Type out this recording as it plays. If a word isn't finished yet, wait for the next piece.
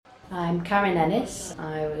I'm Karen Ennis.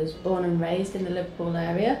 I was born and raised in the Liverpool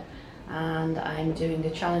area, and I'm doing a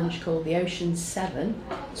challenge called the Ocean 7,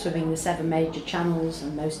 swimming the 7 major channels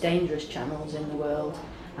and most dangerous channels in the world,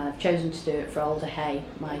 and I've chosen to do it for Alder Hey,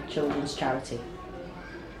 my children's charity.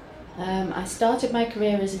 I started my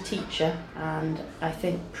career as a teacher, and I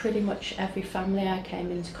think pretty much every family I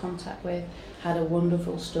came into contact with had a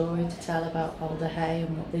wonderful story to tell about Alder Hey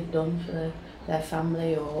and what they'd done for their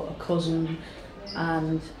family or a cousin.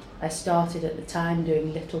 And I started at the time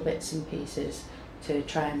doing little bits and pieces to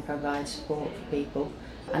try and provide support for people,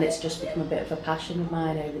 and it's just become a bit of a passion of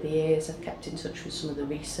mine over the years. I've kept in touch with some of the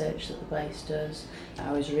research that the place does.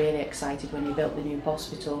 I was really excited when you built the new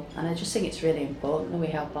hospital, and I just think it's really important that we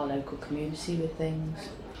help our local community with things.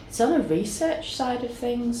 It's on a research side of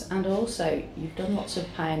things, and also you've done lots of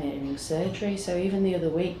pioneering surgery. So even the other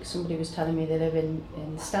week somebody was telling me they live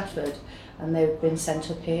in Stafford and they've been sent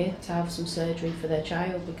up here to have some surgery for their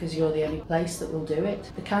child because you're the only place that will do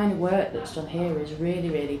it. The kind of work that's done here is really,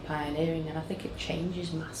 really pioneering, and I think it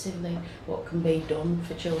changes massively what can be done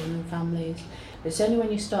for children and families. It's only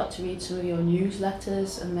when you start to read some of your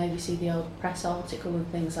newsletters and maybe see the old press article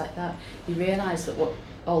and things like that, you realise that what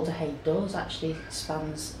Alder Hey does actually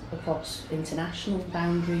spans across international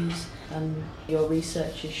boundaries, and your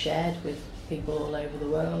research is shared with people all over the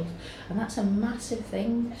world, and that's a massive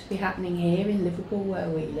thing to be happening here in Liverpool where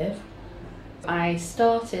we live. I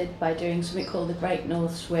started by doing something called the Great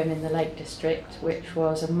North Swim in the Lake District, which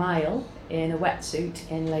was a mile in a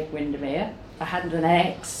wetsuit in Lake Windermere. I hadn't done any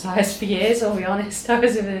exercise for years, I'll be honest. I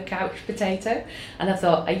was a couch potato, and I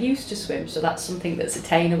thought I used to swim, so that's something that's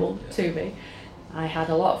attainable to me. I had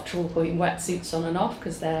a lot of trouble putting wetsuits on and off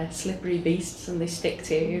because they're slippery beasts and they stick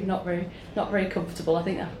to you. Not very comfortable. I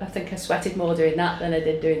think I sweated more doing that than I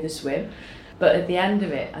did doing the swim. But at the end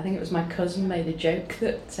of it, I think it was my cousin made a joke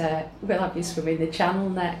that we'll have you swimming the channel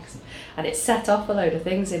next, and it set off a load of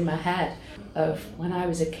things in my head of when I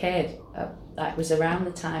was a kid. That was around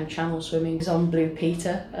the time channel swimming was on Blue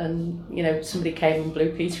Peter, and somebody came on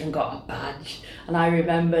Blue Peter and got a badge, and I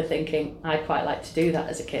remember thinking I'd quite like to do that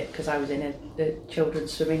as a kid because I was in a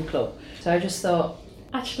children's swimming club. So I just thought,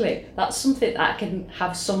 actually that's something that I can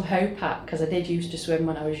have some hope at, because I did used to swim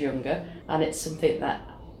when I was younger, and it's something that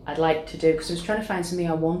I'd like to do because I was trying to find something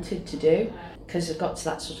I wanted to do, because I got to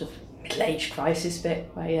that sort of middle-age crisis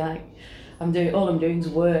bit where you're like, all I'm doing is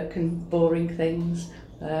work and boring things.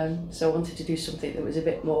 So I wanted to do something that was a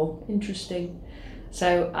bit more interesting.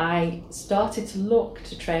 So I started to look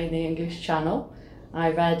to train the English Channel.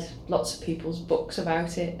 I read lots of people's books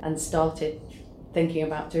about it and started thinking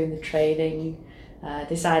about doing the training.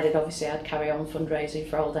 Decided obviously I'd carry on fundraising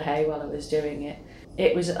for Alder Hey while I was doing it.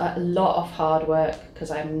 It was a lot of hard work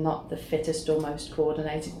because I'm not the fittest or most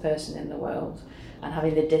coordinated person in the world, and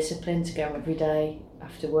having the discipline to go every day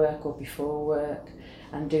after work or before work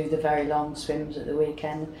and do the very long swims at the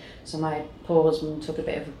weekend. So my poor husband took a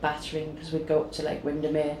bit of a battering because we'd go up to Lake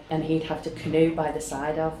Windermere and he'd have to canoe by the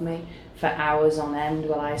side of me for hours on end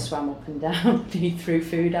while I swam up and down. He threw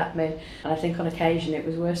food at me, and I think on occasion it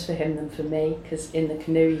was worse for him than for me, because in the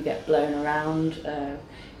canoe you get blown around,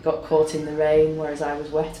 got caught in the rain, whereas I was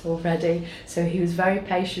wet already. So he was very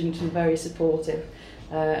patient and very supportive,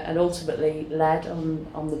 and ultimately led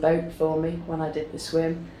on the boat for me when I did the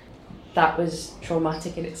swim. That was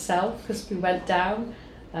traumatic in itself because we went down,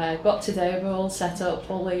 got to Dover, all set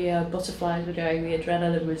up, all the butterflies were going, the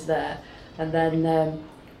adrenaline was there, and then the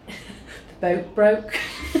boat broke.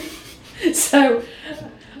 So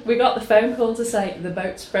we got the phone call to say the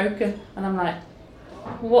boat's broken, and I'm like,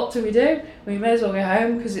 what do? We may as well go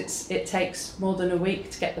home because it takes more than a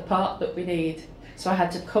week to get the part that we need. So I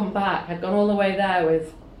had to come back. I'd gone all the way there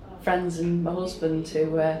with friends and my husband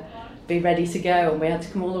to be ready to go, and we had to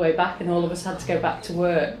come all the way back, and all of us had to go back to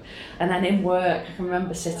work. And then in work, I can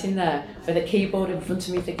remember sitting there with a keyboard in front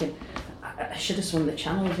of me thinking, I should have swum the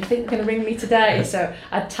channel. Do you think they're going to ring me today? So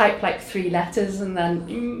I'd type like 3 letters and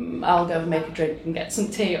then I'll go and make a drink and get some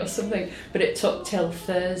tea or something. But it took till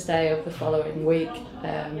Thursday of the following week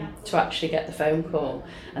to actually get the phone call.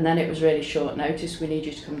 And then it was really short notice. We need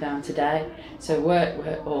you to come down today. So work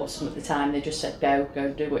were awesome at the time. They just said,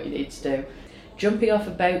 go do what you need to do. Jumping off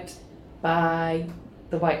a boat by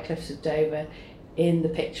the White Cliffs of Dover in the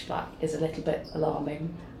pitch black is a little bit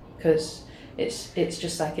alarming, because it's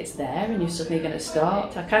just like it's there and you're suddenly going to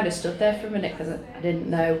start. I kind of stood there for a minute because I didn't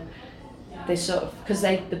know. They sort of, because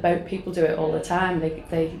the boat people do it all the time,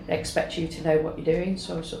 they expect you to know what you're doing.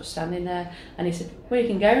 So I was sort of standing there, and he said, well, you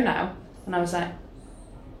can go now. And I was like,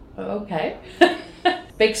 oh, okay.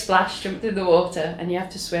 Big splash, jumped in the water, and you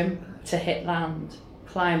have to swim to hit land,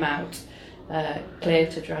 climb out. clear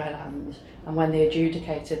to dry land, and when the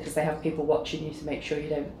adjudicator, because they have people watching you to make sure you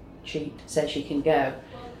don't cheat, says you can go,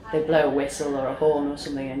 they blow a whistle or a horn or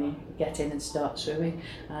something and you get in and start swimming.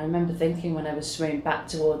 And I remember thinking when I was swimming back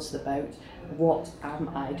towards the boat, what am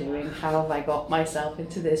I doing? How have I got myself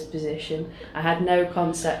into this position? I had no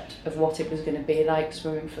concept of what it was going to be like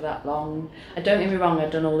swimming for that long. Don't get me wrong,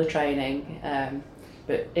 I'd done all the training,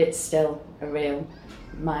 but it's still a real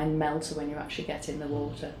mind melter when you actually get in the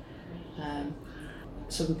water.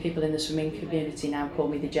 Some people in the swimming community now call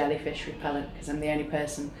me the jellyfish repellent, because I'm the only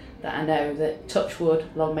person that I know that, touch wood,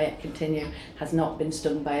 long may it continue, has not been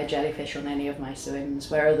stung by a jellyfish on any of my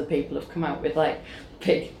swims, where other people have come out with like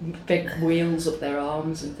big wheels up their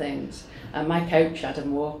arms and things. And my coach,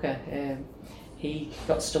 Adam Walker, he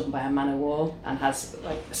got stung by a man-o-war and has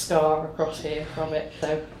like a scar across here from it.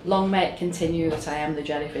 So long may it continue that I am the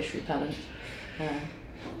jellyfish repellent.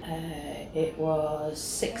 It was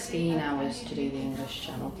 16 hours to do the English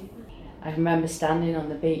Channel. I remember standing on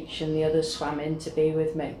the beach and the others swam in to be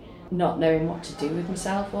with me, not knowing what to do with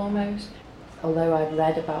myself almost. Although I'd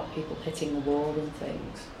read about people hitting the wall and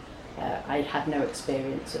things, I had no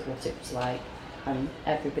experience of what it was like. And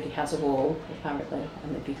everybody has a wall, apparently,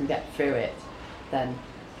 and if you can get through it, then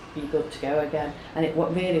you're good to go again. And it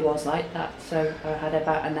really was like that. So I had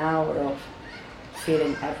about an hour of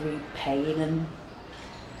feeling every pain and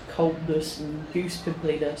coldness and goose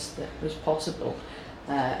pimpliness that was possible,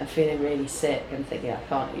 and feeling really sick and thinking I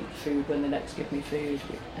can't eat food when the next give me food,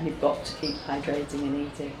 and you've got to keep hydrating and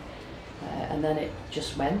eating, and then it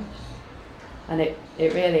just went, and it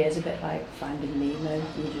really is a bit like Finding Nemo.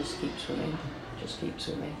 You just keep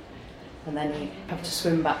swimming, and then you have to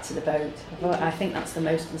swim back to the boat. I think that's the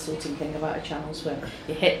most insulting thing about a channel swim.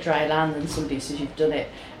 You hit dry land and somebody says you've done it,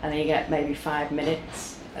 and then you get maybe 5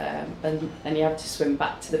 minutes, and you have to swim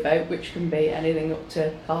back to the boat, which can be anything up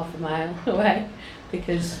to half a mile away,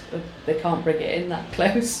 because they can't bring it in that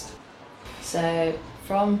close. So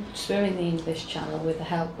from swimming the English Channel with the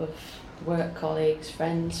help of work colleagues,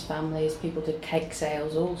 friends, families, people did cake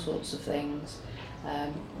sales, all sorts of things,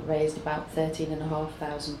 raised about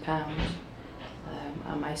 £13,500,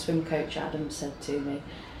 and my swim coach Adam said to me,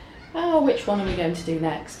 "Oh, which one are we going to do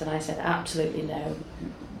next?" And I said, absolutely no.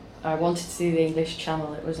 I wanted to do the English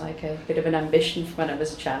Channel. It was like a bit of an ambition from when I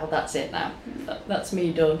was a child. That's it now. That's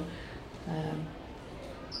me done.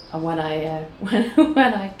 And when I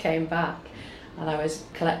when I came back and I was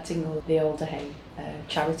collecting all the Alder Hey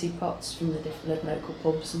charity pots from the different local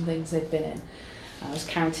pubs and things they'd been in, I was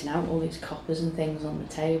counting out all these coppers and things on the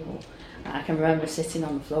table. And I can remember sitting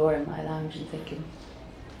on the floor in my lounge and thinking,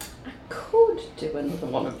 I could do another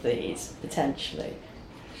one of these, potentially.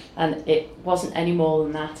 And it wasn't any more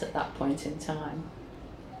than that at that point in time.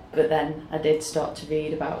 But then I did start to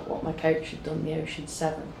read about what my coach had done, the Ocean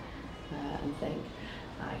 7, and think,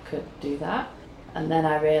 I could do that. And then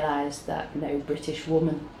I realised that no British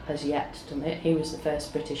woman has yet done it. He was the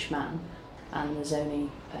first British man, and there's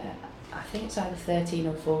only, I think it's either 13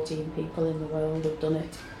 or 14 people in the world have done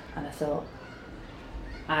it. And I thought,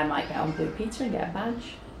 I might get on Blue Peter and get a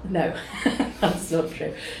badge. No, that's not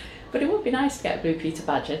true. But it would be nice to get a Blue Peter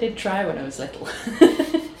badge. I did try when I was little.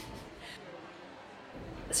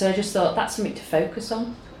 So I just thought that's something to focus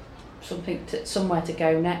on, somewhere to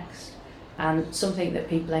go next, and something that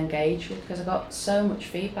people engage with, because I got so much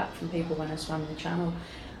feedback from people when I swam the channel.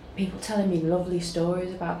 People telling me lovely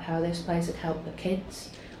stories about how this place had helped the kids,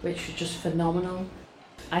 which was just phenomenal.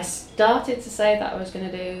 I started to say that I was going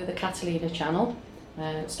to do the Catalina Channel,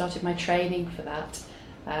 started my training for that.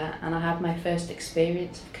 And I had my first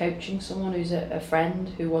experience of coaching someone who's a friend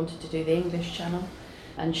who wanted to do the English Channel,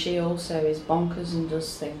 and she also is bonkers and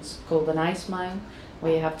does things called an ice mile,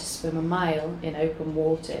 where you have to swim a mile in open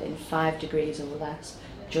water in 5 degrees or less,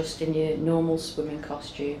 just in your normal swimming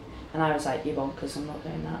costume. And I was like, you're bonkers, I'm not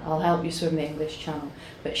doing that, I'll help you swim the English Channel.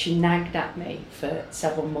 But she nagged at me for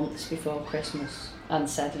several months before Christmas and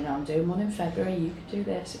said, I'm doing one in February, you could do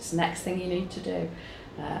this, it's the next thing you need to do.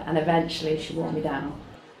 And eventually she wore me down.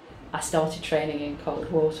 I started training in cold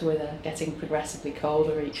water with her, getting progressively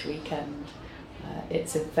colder each weekend.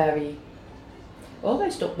 It's a very,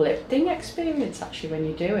 almost uplifting experience actually when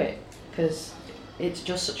you do it, because it's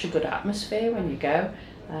just such a good atmosphere when you go.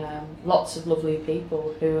 Lots of lovely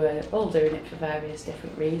people who are all doing it for various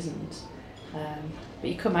different reasons. But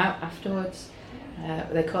you come out afterwards,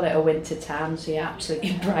 they call it a winter tan, so you're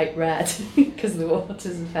absolutely bright red because the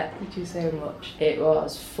water's affected you so much. It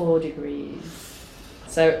was 4 degrees.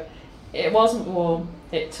 So it wasn't warm.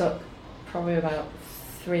 It took probably about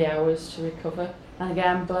 3 hours to recover. And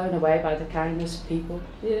again, blown away by the kindness of people.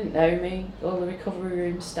 They didn't know me, all the recovery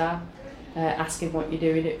room staff, asking what you're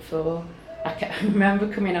doing it for. I remember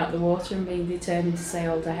coming out the water and being determined to say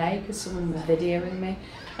Alder Hey because someone was videoing me,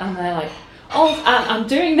 and they're like, "Oh, I'm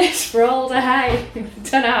doing this for Alder Hey."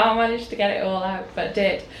 Don't know how I managed to get it all out, but I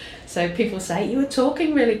did. So people say, "You were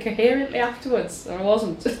talking really coherently afterwards," and I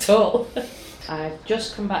wasn't at all. I've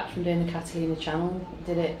just come back from doing the Catalina Channel.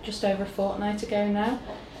 Did it just over a fortnight ago now.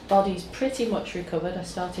 Body's pretty much recovered. I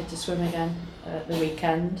started to swim again at the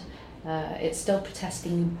weekend. It's still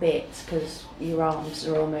protesting a bit because your arms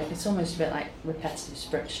are it's almost a bit like repetitive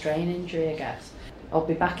strain injury, I guess. I'll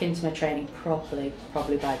be back into my training properly,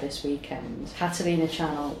 probably by this weekend. Catalina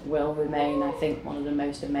Channel will remain, I think, one of the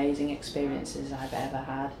most amazing experiences I've ever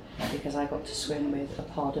had, because I got to swim with a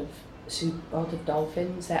pod of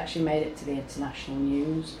dolphins. They actually made it to the international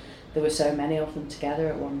news. There were so many of them together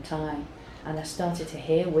at one time, and I started to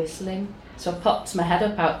hear whistling. So I popped my head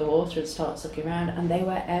up out the water and started looking around, and they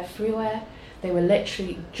were everywhere. They were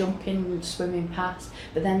literally jumping and swimming past,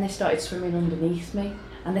 but then they started swimming underneath me,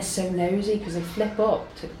 and they're so nosy because they flip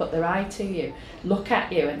up to put their eye to you, look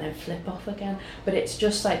at you, and then flip off again. But it's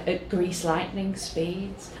just like at grease lightning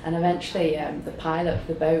speeds. And eventually the pilot of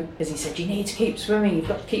the boat, because he said, "You need to keep swimming, you've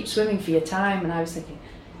got to keep swimming for your time." And I was thinking,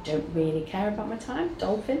 don't really care about my time.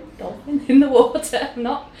 Dolphin in the water.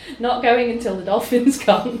 Not going until the dolphin's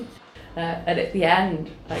gone. And at the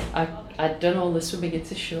end, I'd done all the swimming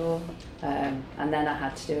into shore, and then I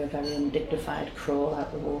had to do a very undignified crawl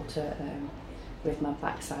out the water with my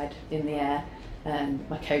backside in the air. And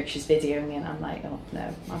my coach is videoing me, and I'm like, oh no,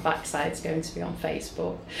 my backside's going to be on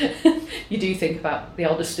Facebook. You do think about the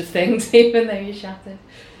oddest of things, even though you're shattered.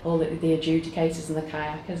 All the adjudicators and the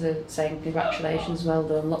kayakers are saying congratulations, well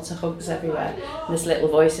done, lots of hugs everywhere. And this little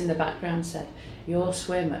voice in the background said, "Your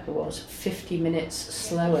swim was 50 minutes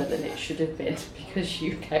slower than it should have been because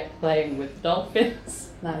you kept playing with dolphins."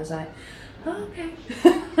 And I was like, oh, okay.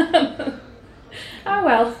 Oh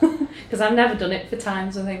well, because I've never done it for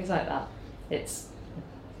times and things like that. It's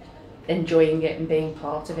enjoying it and being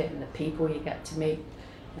part of it and the people you get to meet.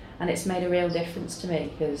 And it's made a real difference to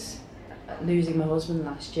me, because losing my husband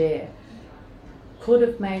last year could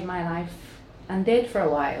have made my life, and did for a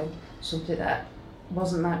while, something that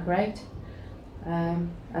wasn't that great.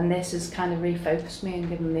 And this has kind of refocused me and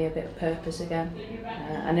given me a bit of purpose again.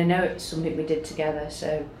 And I know it's something we did together,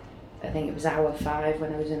 so I think it was hour 5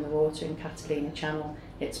 when I was in the water in Catalina Channel.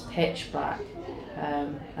 It's pitch black,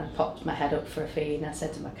 and I popped my head up for a feed, and I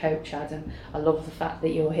said to my coach, Adam, "I love the fact that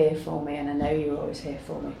you're here for me, and I know you're always here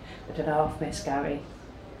for me, but I'd half miss Gary."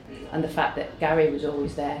 And the fact that Gary was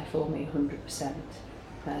always there for me 100%,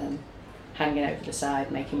 hanging over the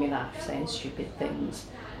side, making me laugh, saying stupid things,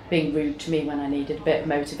 being rude to me when I needed a bit of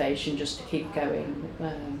motivation just to keep going.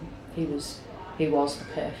 He was the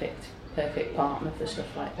perfect partner for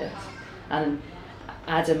stuff like this. And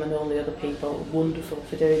Adam and all the other people, wonderful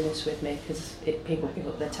for doing this with me, because people give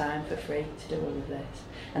up their time for free to do all of this,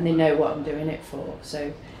 and they know what I'm doing it for,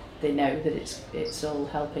 so they know that it's all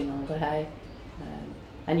helping Alder Hey.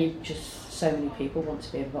 And so many people want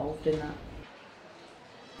to be involved in that.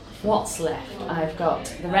 What's left? I've got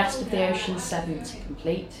the rest of the Ocean 7 to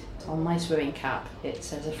complete. On my swimming cap it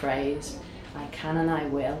says a phrase, "I can and I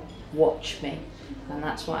will, watch me," and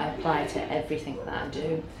that's what I apply to everything that I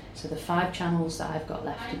do. So the 5 channels that I've got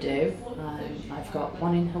left to do, I've got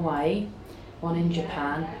one in Hawaii, one in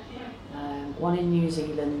Japan, one in New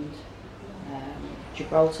Zealand,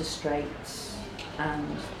 Gibraltar Straits, and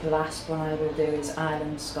the last one I will do is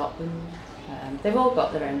Ireland, Scotland. They've all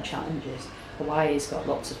got their own challenges. Hawaii's got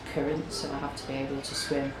lots of currents, so I have to be able to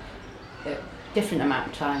swim a different amount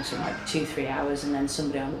of time, so like 2-3 hours, and then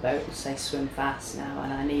somebody on the boat will say swim fast now,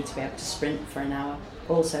 and I need to be able to sprint for an hour.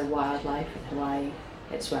 Also wildlife in Hawaii.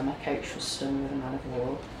 It's where my coach was stung with a man of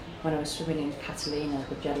war. When I was swimming in Catalina,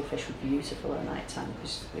 the jellyfish were beautiful at night time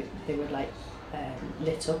because they were like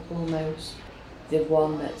lit up almost. The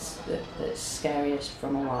one that's scariest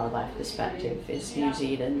from a wildlife perspective is New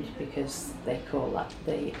Zealand, because they call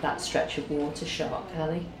that stretch of water Shark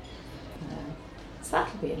Alley. So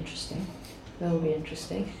that'll be interesting. Will be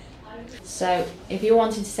interesting. So if you're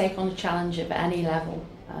wanting to take on a challenge of any level,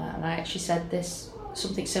 and I actually said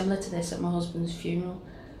something similar to this at my husband's funeral,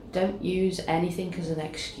 don't use anything as an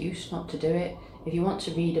excuse not to do it. If you want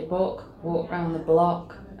to read a book, walk around the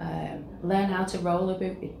block, learn how to roll a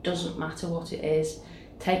boot, it doesn't matter what it is.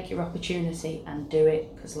 Take your opportunity and do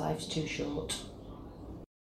it, because life's too short.